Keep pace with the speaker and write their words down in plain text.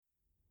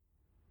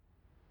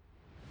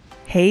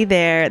Hey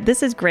there,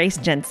 this is Grace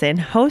Jensen,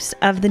 host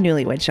of the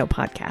Newlywed Show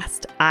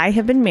podcast. I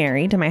have been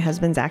married to my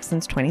husband Zach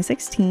since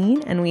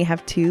 2016, and we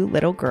have 2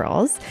 little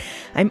girls.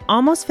 I'm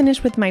almost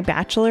finished with my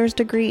bachelor's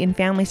degree in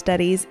family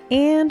studies,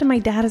 and my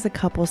dad is a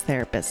couples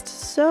therapist,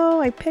 so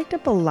I picked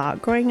up a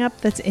lot growing up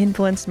that's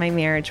influenced my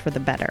marriage for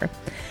the better.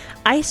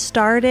 I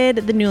started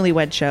the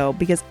Newlywed Show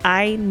because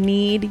I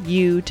need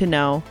you to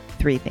know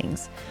 3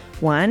 things.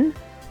 1,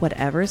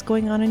 whatever is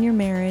going on in your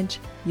marriage,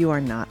 you are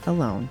not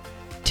alone.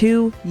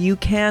 2, you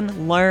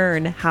can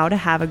learn how to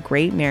have a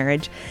great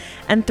marriage.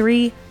 And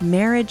 3,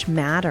 marriage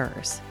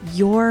matters.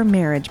 Your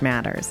marriage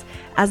matters.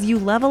 As you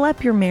level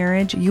up your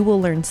marriage, you will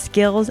learn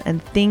skills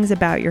and things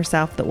about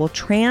yourself that will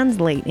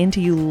translate into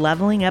you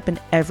leveling up in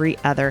every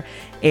other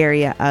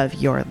area of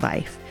your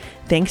life.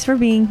 Thanks for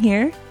being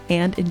here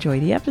and enjoy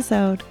the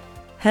episode.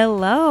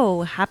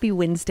 Hello, happy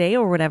Wednesday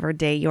or whatever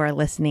day you are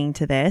listening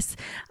to this.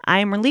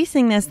 I'm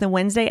releasing this the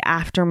Wednesday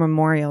after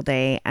Memorial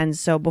Day. And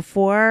so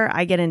before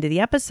I get into the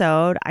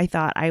episode, I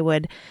thought I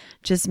would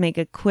just make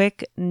a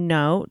quick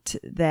note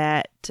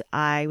that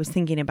I was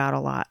thinking about a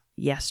lot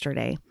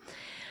yesterday.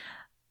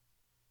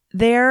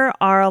 There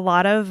are a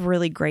lot of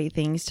really great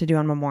things to do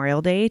on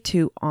Memorial Day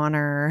to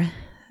honor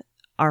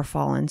our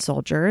fallen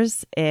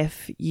soldiers.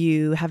 If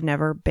you have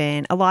never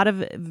been, a lot of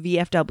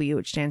VFW,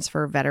 which stands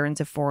for Veterans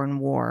of Foreign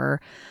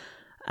War,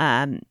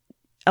 a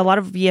lot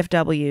of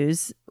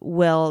VFWs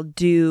will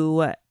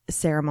do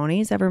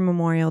ceremonies every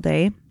Memorial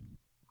Day,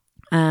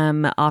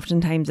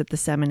 oftentimes at the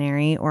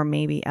seminary or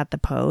maybe at the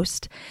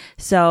post.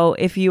 So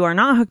if you are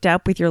not hooked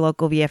up with your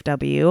local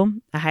VFW,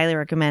 I highly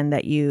recommend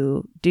that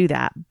you do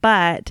that.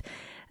 But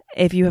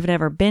if you have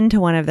never been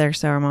to one of their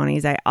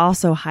ceremonies, I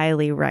also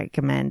highly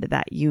recommend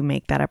that you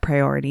make that a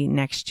priority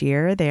next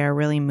year. They are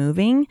really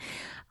moving.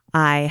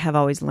 I have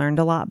always learned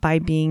a lot by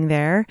being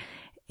there,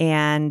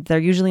 and they're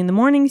usually in the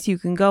mornings. You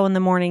can go in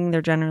the morning.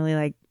 They're generally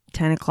like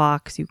 10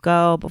 o'clock. So you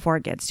go before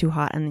it gets too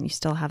hot, and then you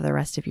still have the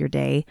rest of your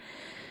day.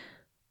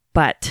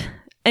 But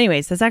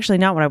anyways, that's actually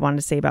not what I wanted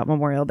to say about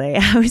Memorial Day.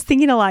 I was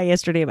thinking a lot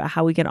yesterday about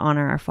how we can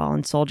honor our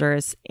fallen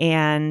soldiers,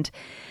 and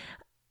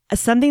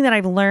something that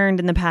I've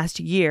learned in the past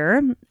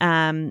year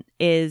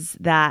is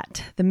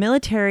that the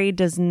military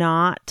does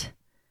not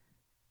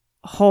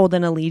hold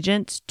an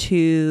allegiance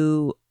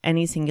to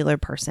any singular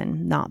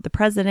person, not the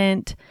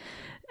president,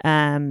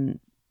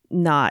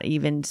 not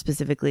even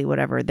specifically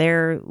whatever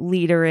their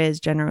leader is,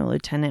 general,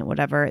 lieutenant,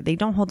 whatever. They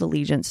don't hold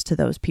allegiance to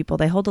those people.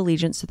 They hold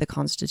allegiance to the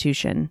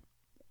Constitution,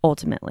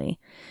 ultimately,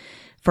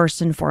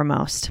 first and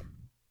foremost.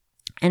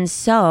 And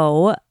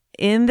so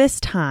in this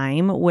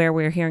time where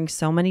we're hearing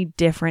so many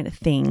different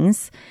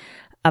things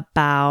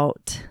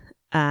about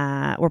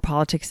where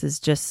politics is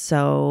just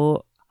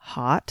so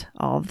hot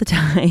all of the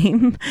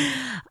time,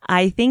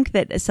 I think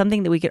that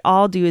something that we could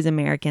all do as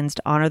Americans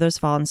to honor those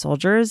fallen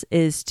soldiers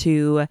is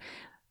to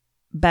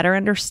better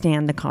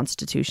understand the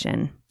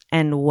Constitution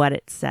and what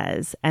it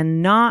says,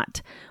 and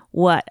not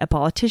what a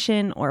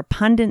politician or a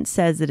pundit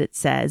says that it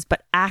says,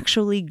 but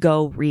actually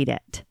go read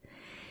it.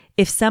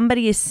 If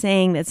somebody is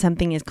saying that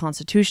something is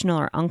constitutional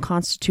or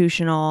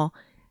unconstitutional,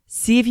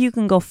 see if you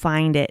can go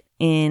find it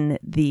in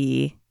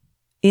the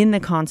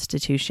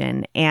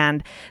Constitution.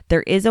 And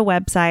there is a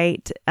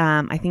website,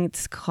 I think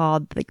it's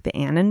called like the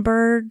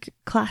Annenberg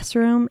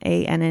Classroom,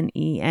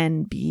 Annenberg,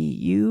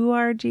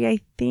 I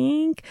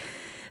think,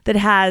 that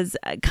has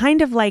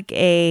kind of like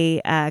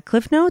a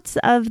Cliff Notes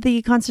of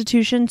the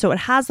Constitution. So it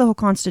has the whole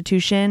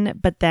Constitution,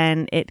 but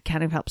then it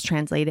kind of helps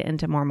translate it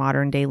into more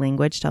modern day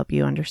language to help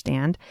you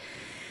understand.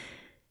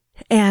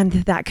 And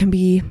that can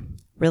be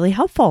really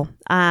helpful.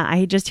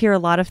 I just hear a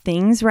lot of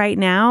things right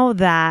now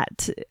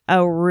that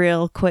a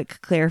real quick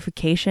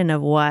clarification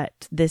of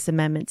what this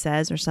amendment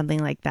says or something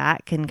like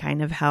that can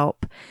kind of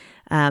help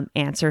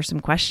answer some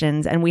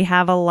questions. And we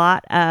have a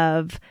lot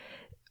of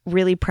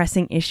really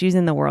pressing issues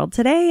in the world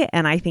today.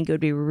 And I think it would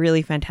be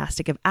really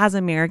fantastic if, as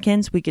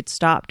Americans, we could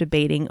stop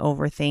debating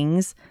over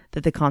things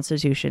that the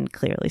Constitution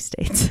clearly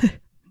states.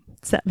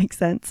 Does that make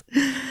sense?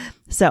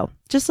 So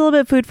just a little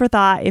bit of food for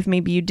thought. If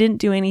maybe you didn't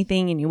do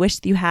anything and you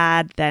wished you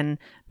had, then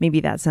maybe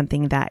that's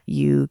something that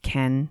you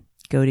can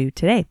go to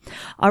today.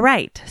 All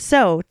right.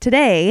 So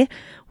today,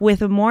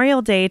 with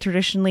Memorial Day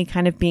traditionally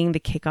kind of being the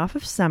kickoff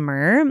of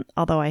summer,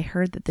 although I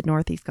heard that the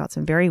Northeast got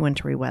some very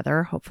wintry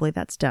weather. Hopefully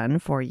that's done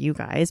for you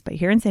guys. But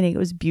here in San Diego, it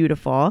was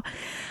beautiful.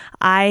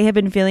 I have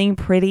been feeling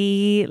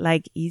pretty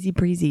like easy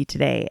breezy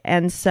today.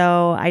 And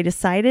so I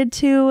decided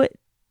to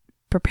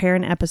prepare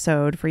an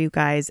episode for you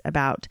guys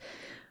about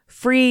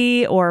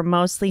free or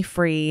mostly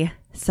free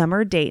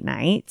summer date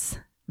nights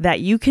that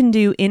you can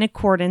do in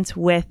accordance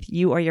with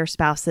you or your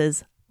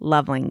spouse's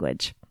love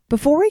language.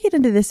 Before we get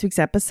into this week's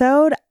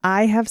episode,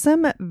 I have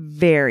some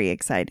very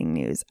exciting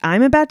news.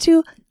 I'm about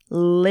to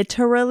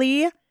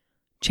literally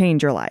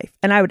change your life.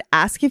 And I would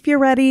ask if you're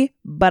ready,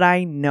 but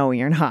I know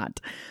you're not.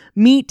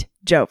 Meet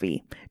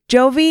Jovi.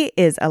 Jovi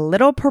is a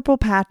little purple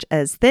patch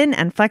as thin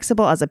and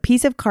flexible as a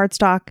piece of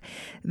cardstock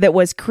that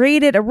was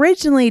created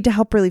originally to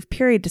help relieve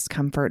period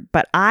discomfort,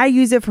 but I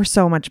use it for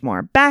so much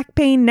more. Back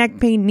pain, neck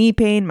pain, knee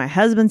pain. My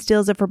husband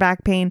steals it for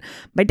back pain.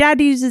 My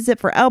dad uses it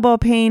for elbow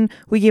pain.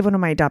 We gave one to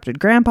my adopted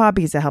grandpa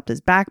because it helped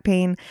his back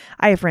pain.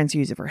 I have friends who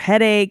use it for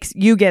headaches.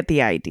 You get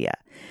the idea.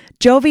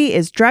 Jovi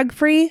is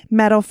drug-free,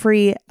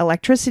 metal-free,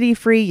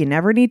 electricity-free. You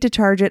never need to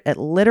charge it. It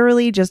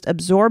literally just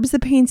absorbs the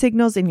pain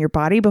signals in your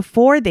body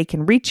before they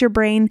can reach your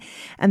brain.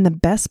 And the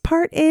best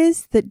part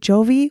is that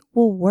Jovi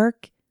will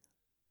work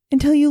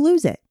until you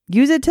lose it.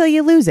 Use it till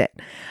you lose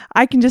it.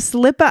 I can just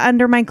slip it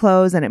under my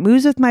clothes and it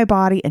moves with my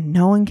body and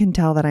no one can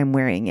tell that I'm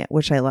wearing it,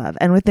 which I love.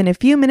 And within a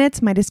few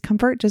minutes, my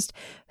discomfort just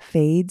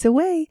fades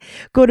away.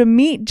 Go to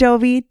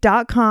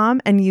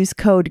meetjovi.com and use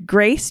code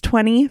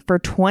GRACE20 for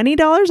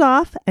 $20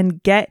 off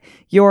and get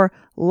your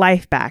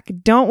life back.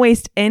 Don't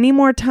waste any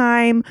more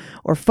time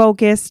or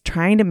focus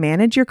trying to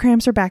manage your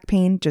cramps or back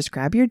pain. Just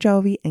grab your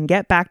Jovi and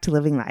get back to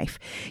living life.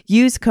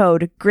 Use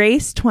code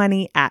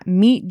GRACE20 at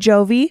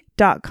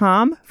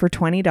meetjovi.com for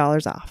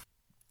 $20 off.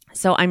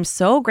 So I'm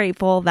so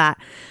grateful that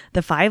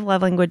the 5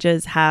 love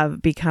languages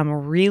have become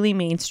really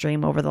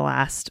mainstream over the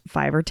last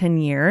 5 or 10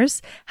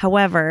 years.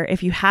 However,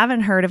 if you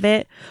haven't heard of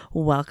it,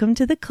 welcome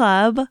to the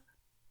club.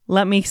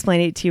 Let me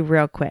explain it to you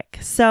real quick.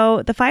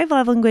 So the 5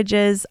 love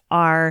languages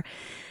are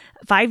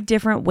 5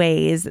 different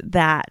ways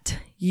that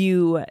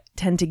you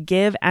tend to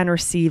give and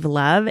receive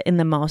love in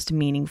the most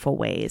meaningful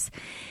ways.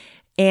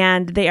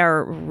 And they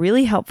are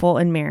really helpful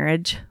in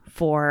marriage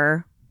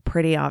for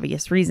pretty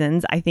obvious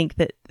reasons. I think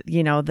that,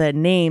 the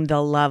name,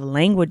 the love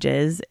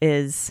languages,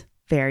 is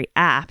very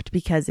apt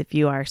because if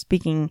you are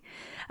speaking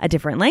a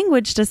different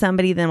language to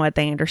somebody than what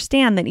they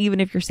understand, then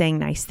even if you're saying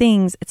nice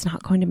things, it's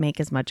not going to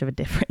make as much of a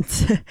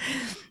difference.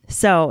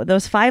 So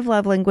those 5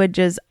 love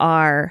languages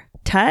are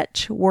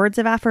touch, words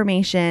of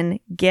affirmation,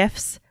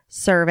 gifts,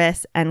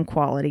 service, and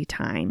quality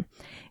time.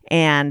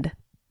 And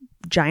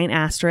giant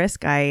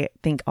asterisk, I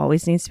think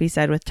always needs to be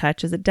said with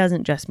touch, is it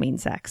doesn't just mean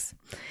sex.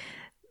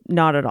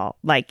 Not at all.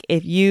 Like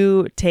if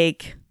you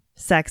take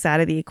sex out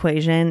of the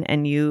equation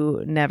and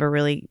you never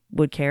really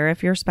would care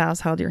if your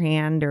spouse held your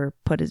hand or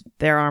put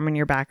their arm on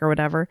your back or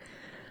whatever,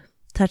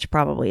 touch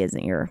probably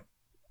isn't your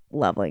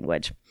love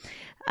language.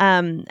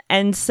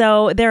 And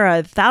so there are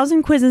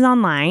 1,000 quizzes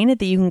online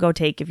that you can go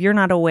take if you're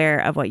not aware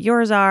of what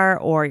yours are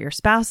or your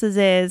spouse's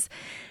is.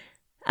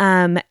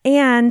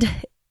 And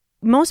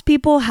most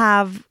people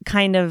have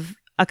kind of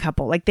a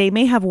couple, like they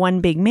may have one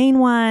big main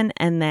one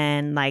and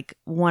then like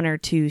 1 or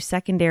 2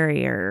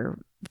 secondary or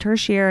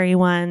tertiary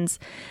ones.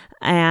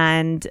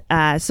 And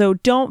so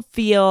don't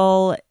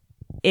feel,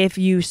 if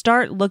you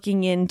start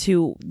looking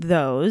into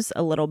those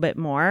a little bit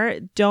more,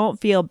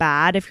 don't feel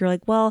bad if you're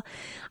like, well,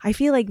 I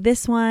feel like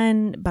this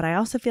one, but I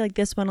also feel like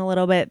this one a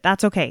little bit.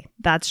 That's okay.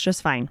 That's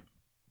just fine.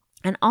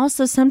 And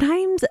also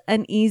sometimes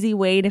an easy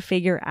way to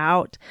figure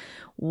out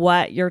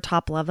what your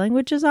top love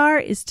languages are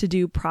is to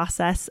do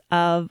process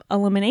of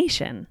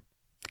elimination.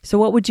 So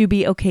what would you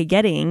be okay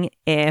getting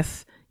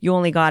if you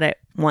only got it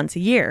once a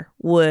year?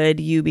 Would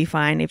you be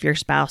fine if your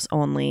spouse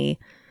only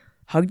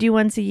hugged you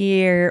once a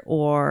year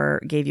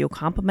or gave you a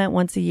compliment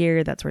once a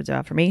year? That's words of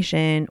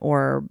affirmation.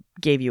 Or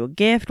gave you a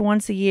gift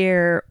once a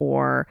year?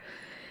 Or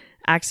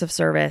acts of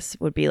service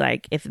would be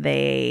like if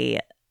they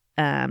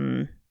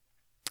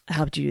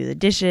helped you do the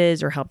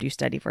dishes or helped you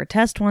study for a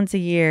test once a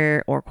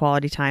year, or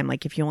quality time,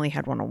 like if you only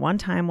had one-on-one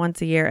time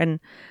once a year. And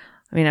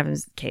I mean,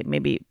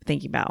 maybe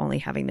thinking about only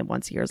having them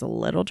once a year is a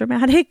little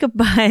dramatic,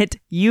 but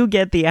you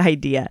get the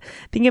idea.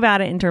 Think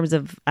about it in terms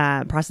of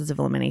process of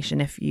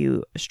elimination if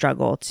you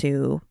struggle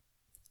to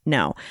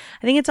know.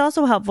 I think it's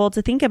also helpful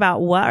to think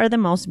about what are the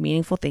most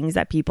meaningful things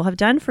that people have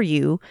done for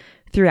you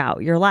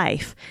throughout your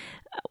life.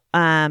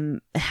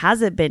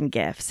 Has it been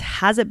gifts?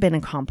 Has it been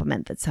a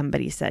compliment that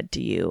somebody said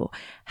to you?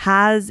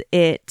 Has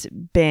it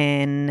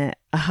been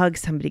a hug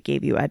somebody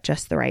gave you at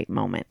just the right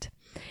moment?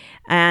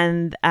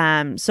 And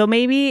so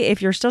maybe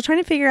if you're still trying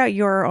to figure out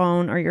your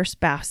own or your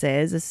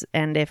spouse's,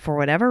 and if for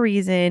whatever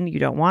reason you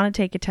don't want to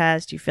take a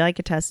test, you feel like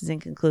a test is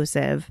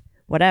inconclusive,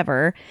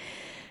 whatever,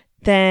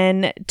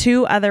 then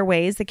 2 other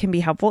ways that can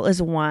be helpful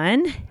is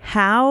 1,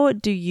 how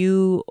do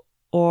you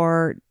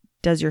or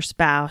does your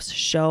spouse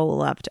show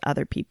love to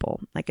other people?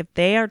 Like if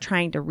they are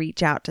trying to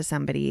reach out to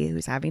somebody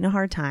who's having a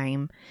hard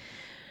time,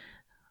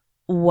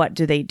 what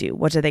do they do?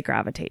 What do they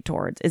gravitate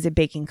towards? Is it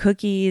baking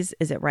cookies?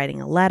 Is it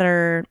writing a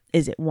letter?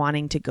 Is it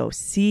wanting to go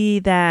see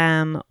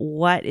them?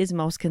 What is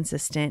most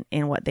consistent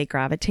in what they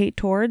gravitate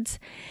towards?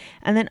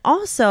 And then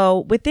also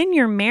within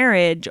your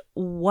marriage,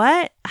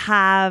 what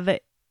has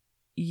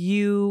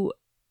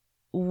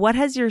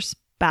your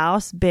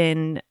spouse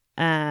been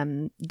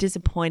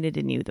disappointed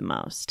in you the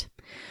most?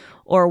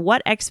 Or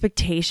what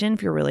expectation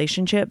for your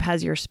relationship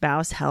has your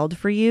spouse held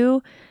for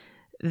you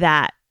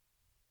that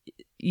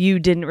you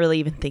didn't really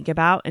even think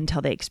about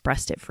until they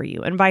expressed it for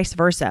you? And vice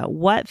versa.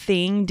 What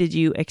thing did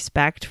you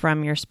expect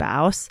from your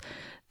spouse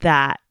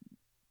that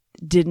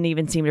didn't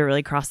even seem to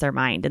really cross their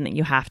mind and that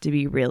you have to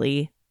be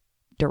really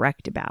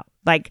direct about.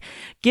 Like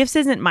gifts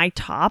isn't my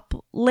top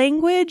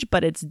language,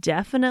 but it's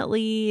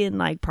definitely in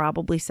like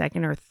probably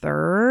second or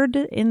third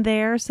in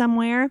there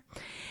somewhere.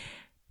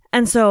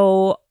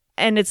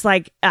 And it's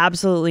like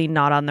absolutely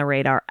not on the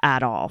radar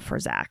at all for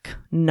Zach.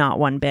 Not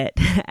one bit.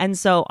 And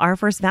so our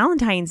first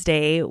Valentine's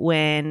Day,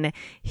 when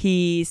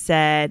he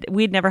said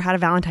we'd never had a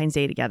Valentine's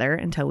Day together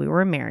until we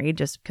were married,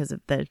 just because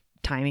of the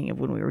timing of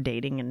when we were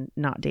dating and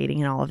not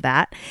dating and all of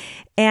that.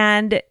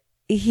 And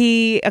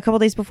a couple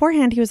days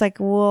beforehand, he was like,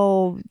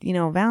 well,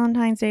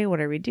 Valentine's Day,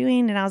 what are we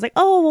doing? And I was like,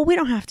 oh, well, we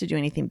don't have to do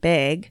anything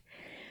big.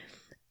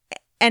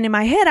 And in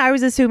my head, I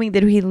was assuming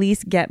that he'd at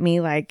least get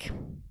me like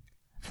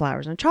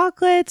flowers and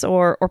chocolates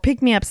or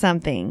pick me up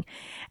something.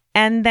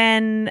 And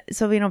then,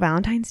 so,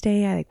 Valentine's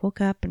Day, I like woke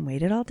up and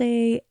waited all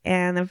day.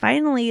 And then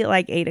finally,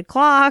 like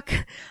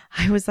 8:00,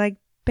 I was like,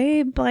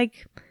 babe,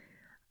 like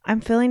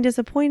I'm feeling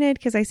disappointed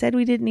because I said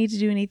we didn't need to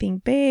do anything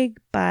big,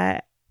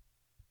 but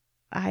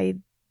it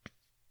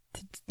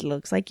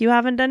looks like you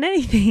haven't done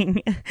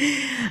anything.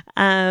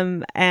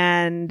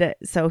 And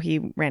so he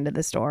ran to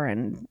the store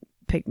and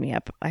picked me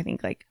up, I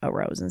think like a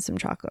rose and some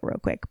chocolate real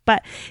quick.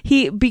 But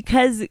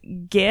because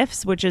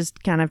gifts, which is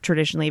kind of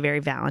traditionally a very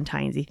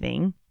Valentine's-y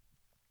thing,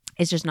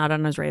 it's just not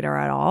on his radar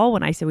at all.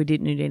 When I said we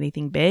didn't need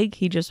anything big,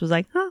 he just was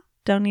like,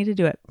 don't need to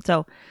do it.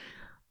 So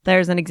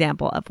there's an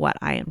example of what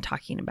I am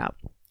talking about.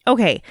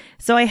 Okay,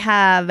 so I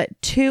have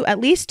at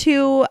least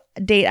two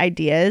date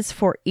ideas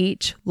for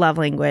each love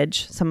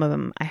language. Some of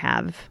them I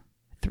have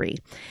 3.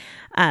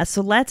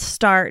 So let's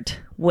start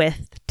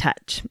with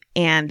touch.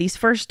 And these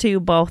first two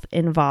both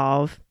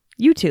involve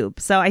YouTube.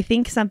 So I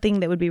think something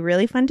that would be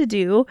really fun to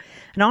do,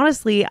 and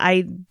honestly,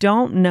 I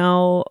don't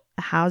know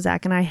how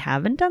Zach and I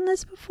haven't done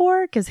this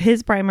before because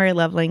his primary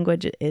love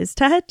language is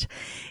touch,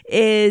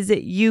 is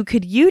you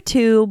could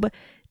YouTube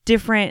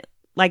different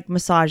like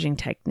massaging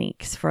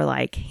techniques for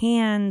like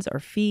hands or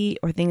feet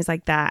or things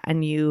like that.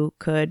 And you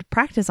could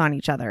practice on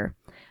each other.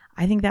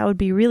 I think that would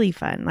be really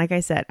fun. Like I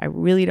said, I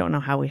really don't know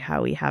how we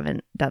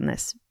haven't done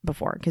this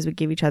before because we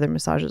give each other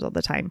massages all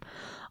the time.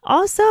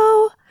 Also,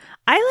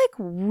 I like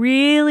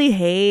really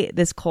hate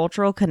this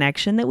cultural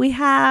connection that we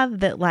have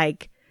that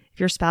like if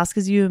your spouse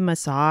gives you a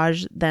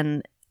massage,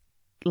 then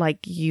like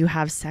you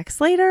have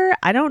sex later.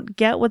 I don't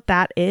get what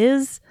that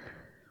is,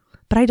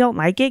 but I don't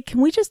like it. Can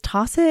we just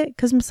toss it?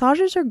 Because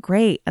massages are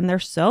great and they're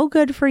so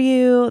good for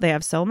you. They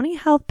have so many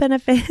health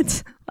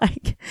benefits.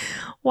 Like,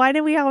 why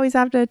do we always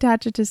have to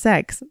attach it to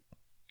sex?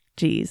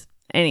 Jeez.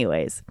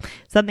 Anyways,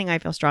 something I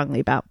feel strongly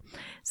about.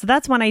 So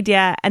that's one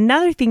idea.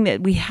 Another thing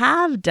that we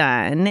have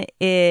done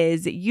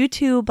is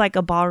YouTube like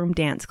a ballroom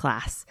dance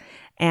class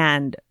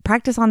and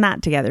practice on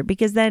that together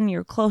because then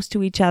you're close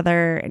to each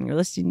other and you're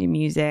listening to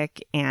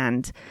music,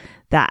 and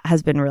that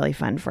has been really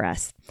fun for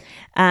us.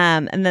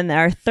 And then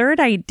our third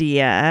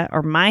idea,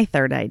 or my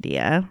third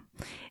idea,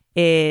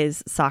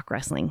 is sock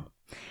wrestling.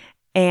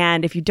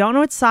 And if you don't know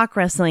what sock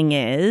wrestling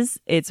is,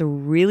 it's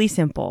really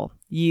simple.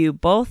 You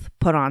both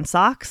put on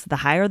socks. The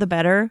higher the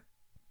better.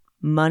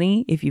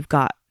 Money, if you've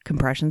got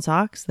compression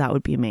socks, that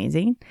would be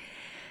amazing.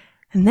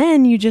 And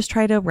then you just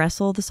try to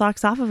wrestle the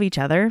socks off of each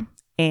other,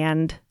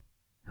 and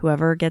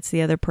whoever gets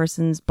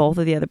both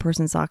of the other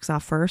person's socks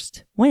off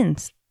first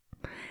wins.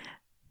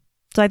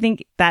 So I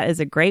think that is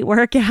a great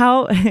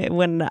workout.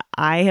 When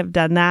I have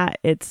done that,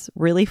 it's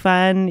really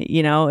fun.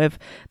 If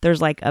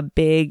there's like a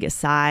big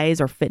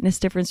size or fitness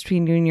difference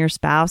between you and your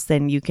spouse,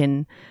 then you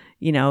can,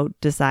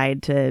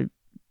 decide to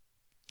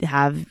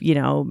have,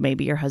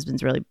 maybe your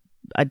husband's really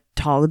a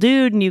tall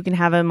dude and you can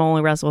have him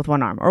only wrestle with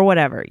one arm or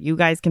whatever. You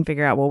guys can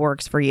figure out what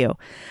works for you.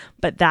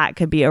 But that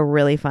could be a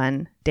really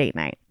fun date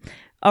night.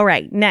 All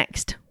right,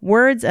 next,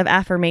 words of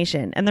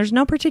affirmation. And there's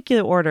no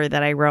particular order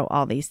that I wrote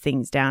all these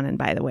things down in,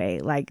 by the way.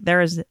 Like,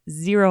 there is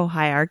zero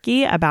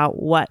hierarchy about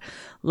what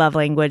love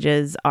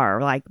languages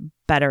are like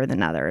better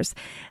than others.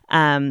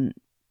 The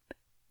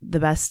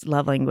best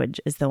love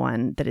language is the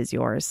one that is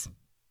yours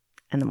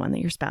and the one that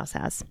your spouse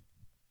has.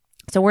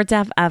 So words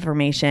of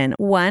affirmation.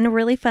 One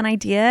really fun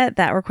idea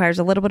that requires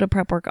a little bit of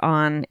prep work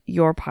on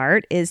your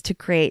part is to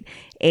create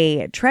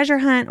a treasure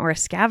hunt or a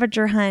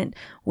scavenger hunt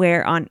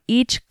where on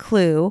each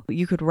clue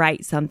you could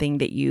write something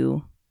that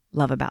you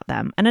love about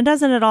them. And it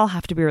doesn't at all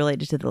have to be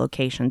related to the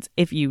locations.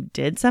 If you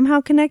did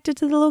somehow connect it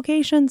to the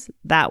locations,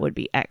 that would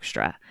be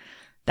extra.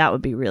 That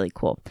would be really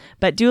cool.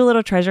 But do a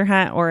little treasure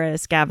hunt or a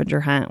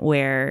scavenger hunt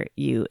where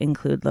you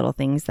include little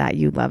things that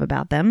you love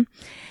about them.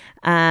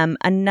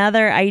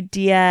 Another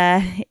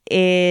idea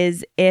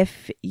is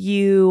if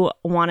you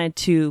wanted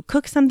to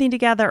cook something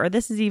together, or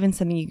this is even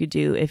something you could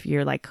do if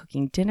you're like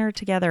cooking dinner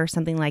together or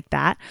something like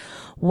that.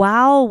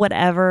 While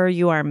whatever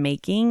you are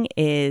making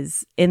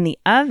is in the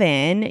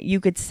oven, you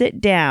could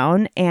sit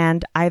down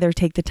and either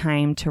take the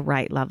time to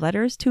write love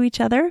letters to each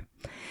other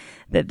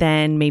that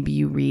then maybe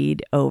you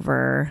read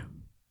over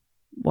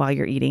while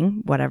you're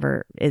eating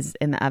whatever is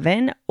in the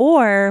oven,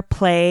 or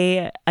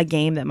play a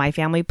game that my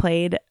family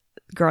played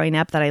growing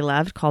up that I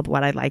loved called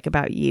What I Like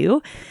About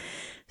You.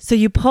 So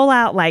you pull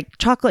out like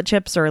chocolate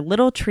chips or a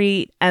little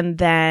treat, and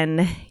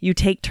then you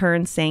take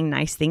turns saying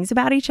nice things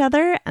about each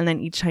other. And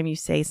then each time you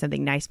say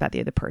something nice about the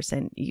other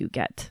person, you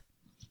get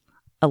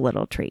a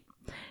little treat.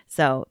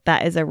 So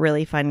that is a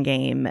really fun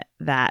game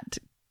that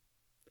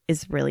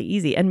is really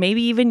easy. And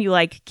maybe even you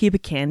like keep a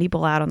candy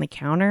bowl out on the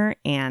counter,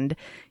 and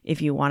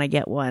if you want to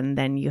get one,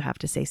 then you have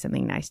to say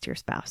something nice to your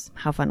spouse.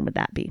 How fun would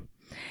that be?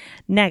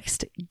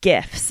 Next,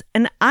 gifts.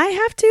 And I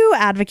have to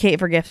advocate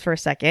for gifts for a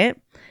second.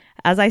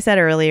 As I said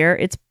earlier,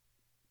 it's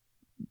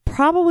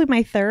probably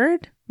my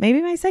third,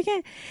 maybe my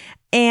second.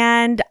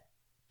 And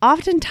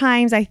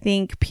oftentimes I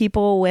think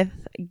people with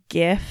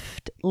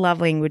gift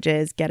love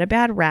languages get a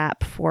bad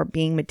rap for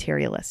being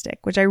materialistic,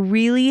 which I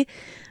really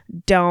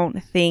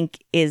don't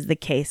think is the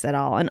case at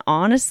all. And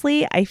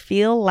honestly, I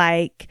feel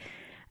like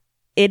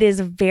it is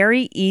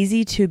very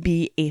easy to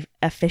be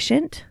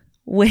efficient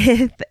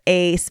with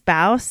a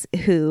spouse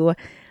who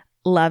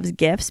loves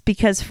gifts,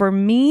 because for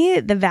me,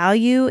 the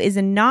value is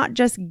in not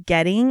just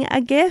getting a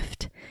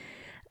gift,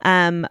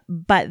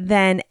 but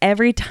then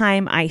every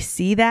time I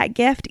see that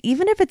gift,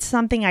 even if it's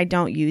something I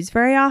don't use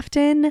very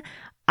often,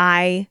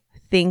 I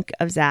think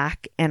of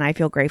Zach and I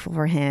feel grateful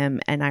for him,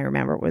 and I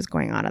remember what was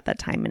going on at that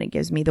time, and it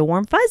gives me the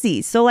warm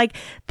fuzzies. So like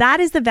that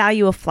is the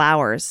value of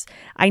flowers.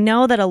 I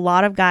know that a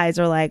lot of guys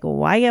are like, well,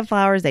 why get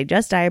flowers? They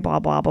just die, blah,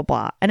 blah, blah,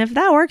 blah. And if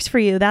that works for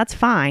you, that's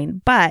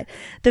fine. But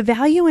the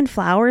value in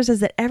flowers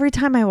is that every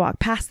time I walk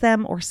past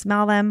them or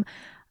smell them,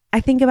 I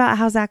think about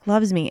how Zach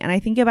loves me, and I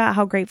think about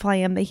how grateful I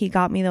am that he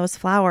got me those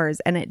flowers.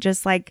 And it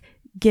just like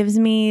gives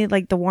me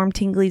like the warm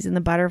tinglies and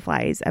the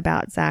butterflies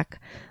about Zach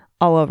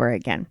all over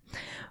again.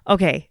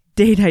 Okay.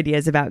 Date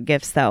ideas about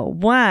gifts though.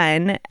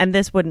 One, and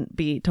this wouldn't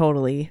be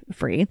totally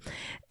free,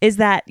 is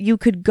that you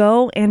could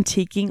go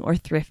antiquing or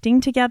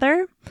thrifting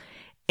together,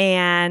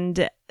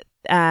 and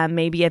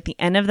maybe at the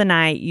end of the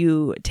night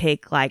you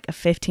take like a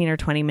 15 or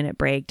 20 minute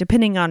break,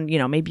 depending on,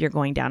 maybe you're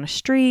going down a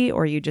street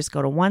or you just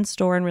go to one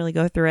store and really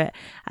go through it.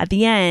 At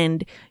the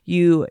end,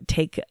 you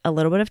take a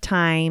little bit of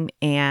time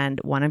and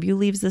one of you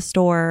leaves the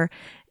store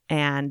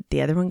and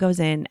the other one goes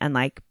in and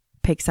like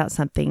picks out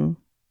something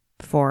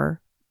for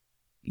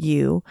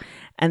you,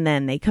 and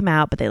then they come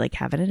out, but they like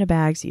have it in a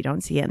bag so you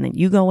don't see it, and then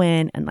you go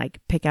in and like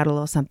pick out a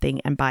little something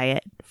and buy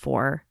it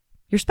for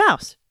your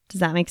spouse.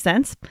 Does that make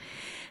sense?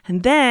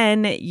 And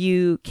then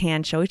you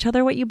can show each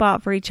other what you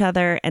bought for each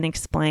other and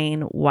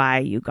explain why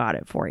you got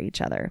it for each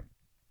other.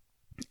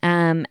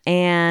 And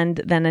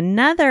then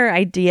another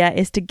idea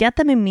is to get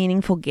them a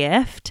meaningful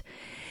gift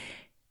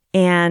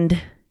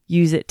and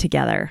use it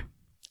together.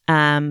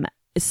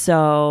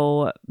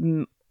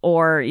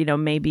 Or,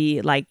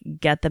 maybe like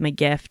get them a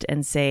gift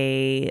and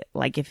say,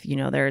 like, if,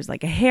 there's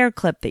like a hair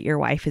clip that your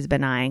wife has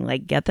been eyeing,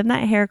 like get them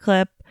that hair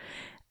clip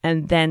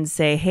and then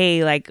say,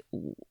 hey, like,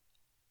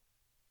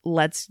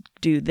 let's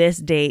do this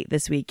date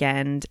this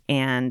weekend.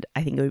 And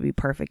I think it would be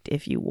perfect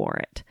if you wore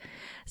it.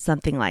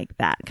 Something like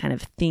that, kind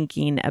of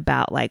thinking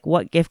about like,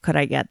 what gift could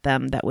I get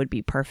them that would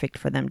be perfect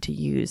for them to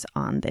use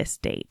on this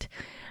date?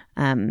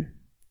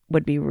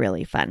 Would be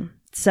really fun.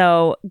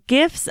 So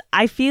gifts,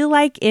 I feel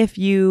like if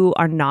you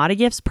are not a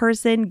gifts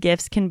person,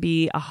 gifts can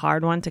be a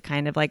hard one to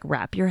kind of like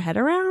wrap your head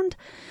around.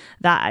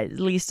 That at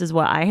least is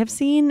what I have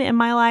seen in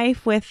my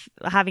life, with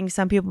having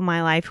some people in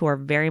my life who are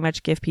very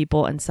much gift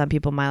people and some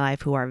people in my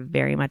life who are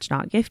very much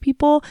not gift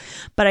people.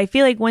 But I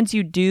feel like once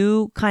you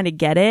do kind of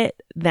get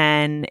it,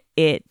 then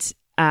it,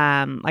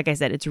 like I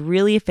said, it's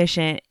really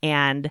efficient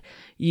and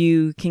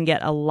you can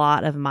get a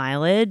lot of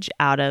mileage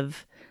out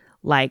of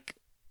like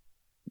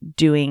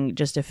doing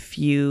just a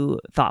few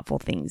thoughtful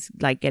things,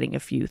 like getting a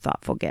few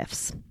thoughtful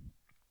gifts.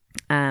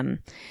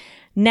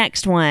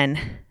 Next one,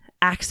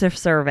 acts of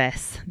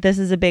service. This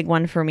is a big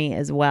one for me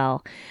as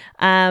well.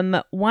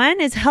 One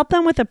is help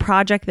them with a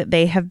project that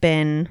they have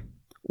been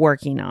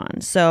working on.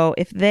 So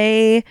if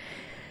they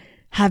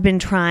have been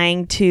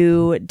trying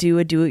to do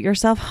a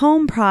do-it-yourself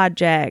home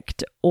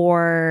project,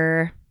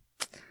 or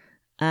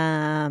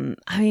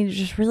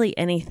just really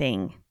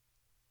anything,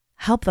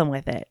 help them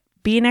with it.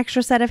 Be an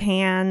extra set of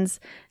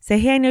hands. Say,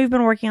 hey, I know you've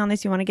been working on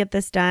this. You want to get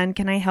this done.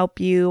 Can I help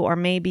you? Or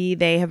maybe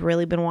they have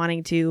really been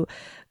wanting to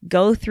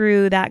go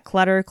through that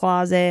clutter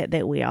closet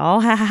that we all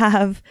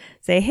have.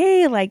 Say,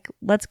 hey, like,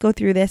 let's go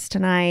through this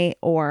tonight.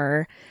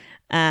 Or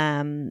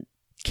maybe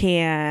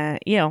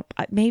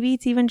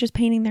it's even just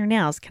painting their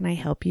nails. Can I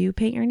help you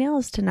paint your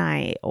nails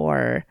tonight?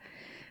 Or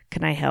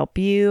can I help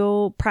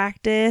you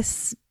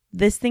practice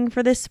this thing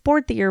for this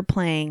sport that you're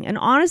playing? And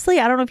honestly,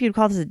 I don't know if you'd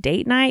call this a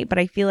date night, but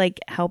I feel like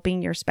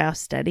helping your spouse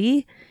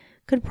study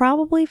could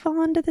probably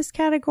fall into this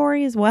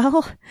category as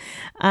well.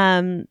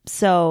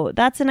 So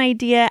that's an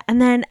idea.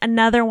 And then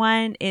another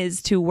one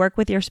is to work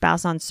with your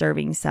spouse on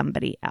serving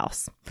somebody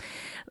else.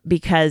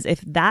 Because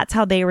if that's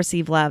how they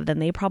receive love, then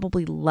they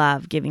probably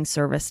love giving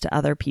service to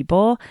other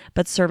people.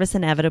 But service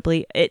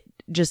inevitably, it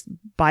just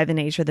by the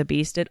nature of the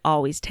beast, it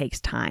always takes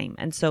time.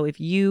 And so if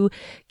you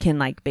can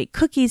like bake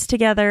cookies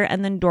together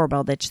and then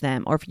doorbell ditch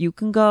them, or if you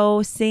can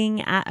go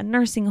sing at a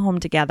nursing home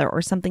together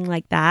or something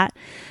like that,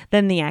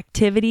 then the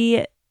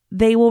activity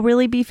they will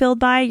really be filled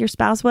by, your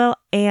spouse will,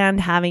 and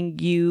having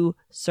you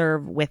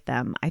serve with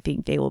them, I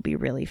think they will be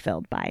really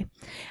filled by.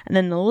 And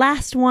then the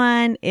last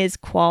one is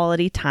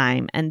quality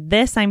time. And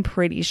this I'm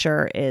pretty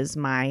sure is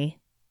my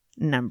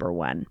number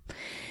one.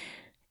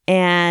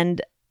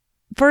 And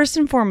first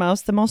and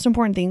foremost, the most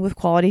important thing with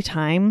quality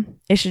time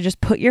is to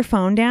just put your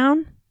phone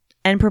down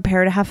and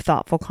prepare to have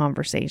thoughtful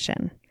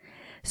conversation.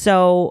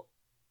 So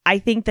I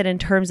think that in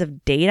terms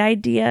of date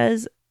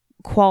ideas,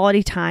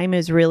 quality time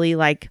is really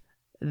like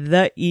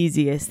the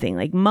easiest thing.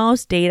 Like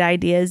most date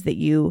ideas that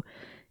you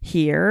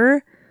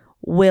hear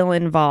will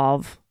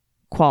involve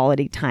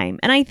quality time.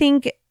 And I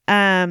think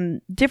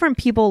different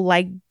people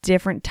like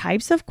different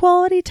types of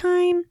quality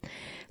time.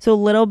 So a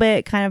little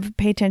bit kind of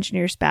pay attention to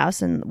your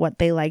spouse and what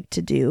they like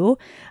to do.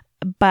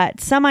 But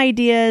some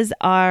ideas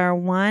are,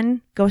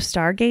 1, go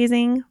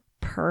stargazing,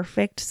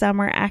 perfect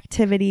summer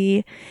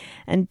activity.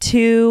 And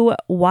 2,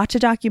 watch a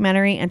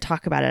documentary and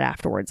talk about it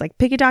afterwards. Like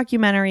pick a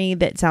documentary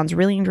that sounds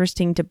really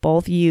interesting to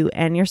both you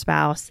and your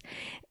spouse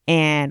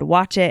and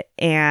watch it,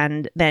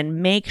 and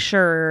then make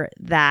sure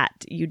that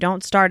you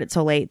don't start it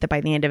so late that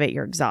by the end of it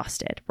you're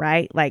exhausted,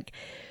 right? Like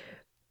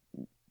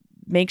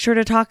make sure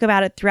to talk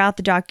about it throughout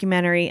the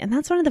documentary. And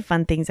that's one of the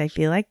fun things I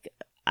feel like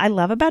I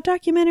love about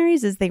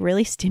documentaries is they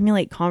really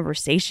stimulate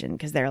conversation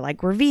because they're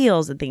like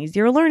reveals and things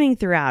you're learning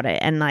throughout it.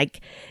 And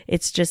like,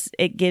 it's just,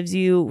 it gives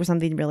you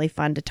something really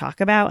fun to talk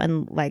about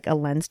and like a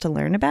lens to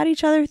learn about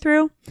each other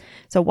through.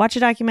 So watch a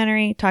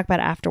documentary, talk about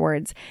it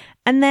afterwards.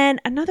 And then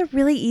another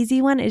really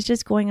easy one is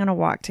just going on a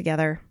walk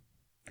together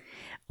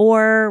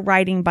or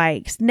riding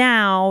bikes.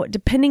 Now,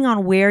 depending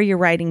on where you're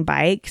riding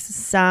bikes,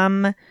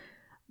 some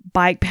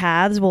bike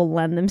paths will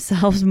lend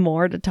themselves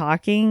more to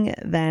talking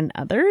than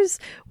others,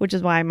 which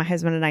is why my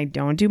husband and I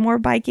don't do more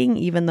biking,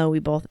 even though we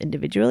both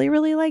individually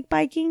really like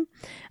biking.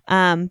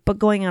 But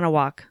going on a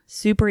walk,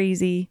 super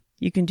easy.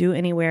 You can do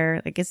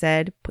anywhere. Like I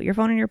said, put your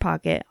phone in your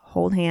pocket,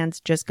 hold hands,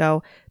 just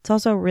go. It's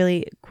also a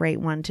really great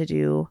one to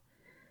do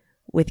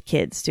with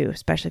kids too,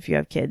 especially if you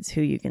have kids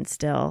who you can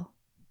still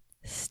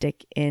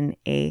stick in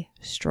a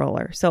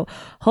stroller. So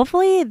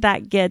hopefully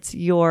that gets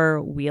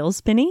your wheels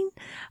spinning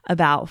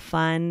about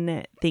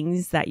fun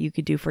things that you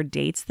could do for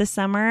dates this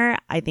summer.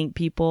 I think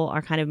people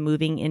are kind of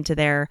moving into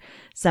their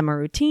summer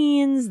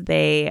routines.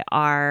 They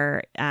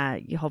are,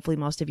 hopefully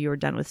most of you are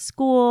done with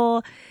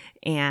school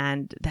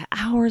and the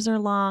hours are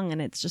long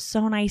and it's just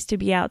so nice to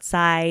be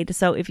outside.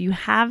 So if you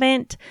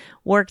haven't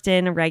worked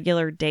in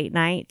regular date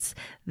nights,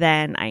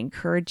 then I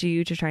encourage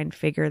you to try and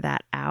figure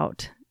that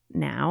out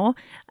now.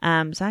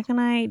 Zach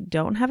and I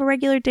don't have a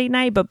regular date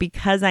night, but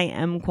because I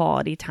am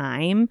quality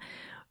time,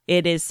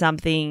 it is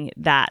something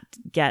that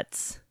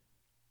gets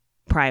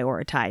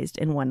prioritized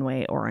in one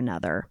way or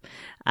another.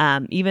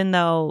 Even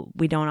though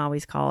we don't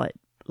always call it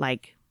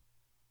like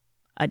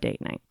a date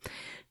night.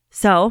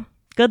 So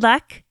good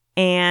luck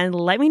and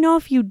let me know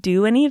if you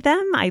do any of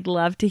them. I'd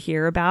love to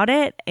hear about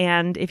it.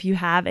 And if you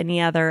have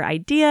any other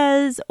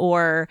ideas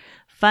or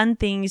fun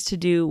things to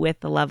do with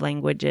the love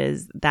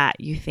languages that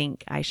you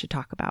think I should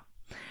talk about.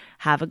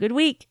 Have a good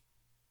week.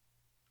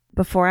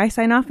 Before I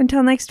sign off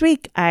until next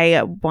week,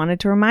 I wanted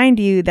to remind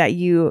you that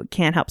you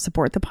can help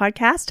support the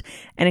podcast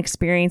and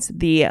experience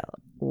the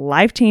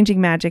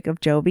life-changing magic of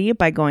Jovi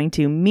by going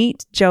to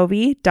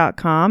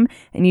meetjovi.com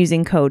and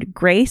using code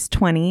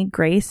GRACE20,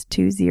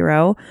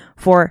 GRACE20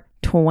 for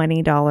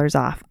 $20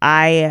 off.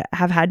 I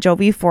have had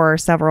Jovi for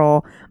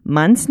several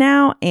months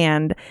now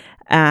and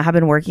have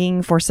been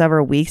working for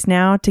several weeks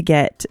now to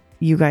get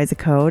you guys a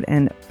code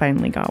and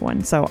finally got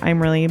one. So I'm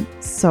really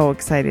so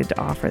excited to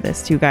offer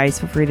this to you guys.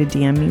 Feel free to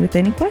DM me with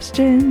any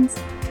questions.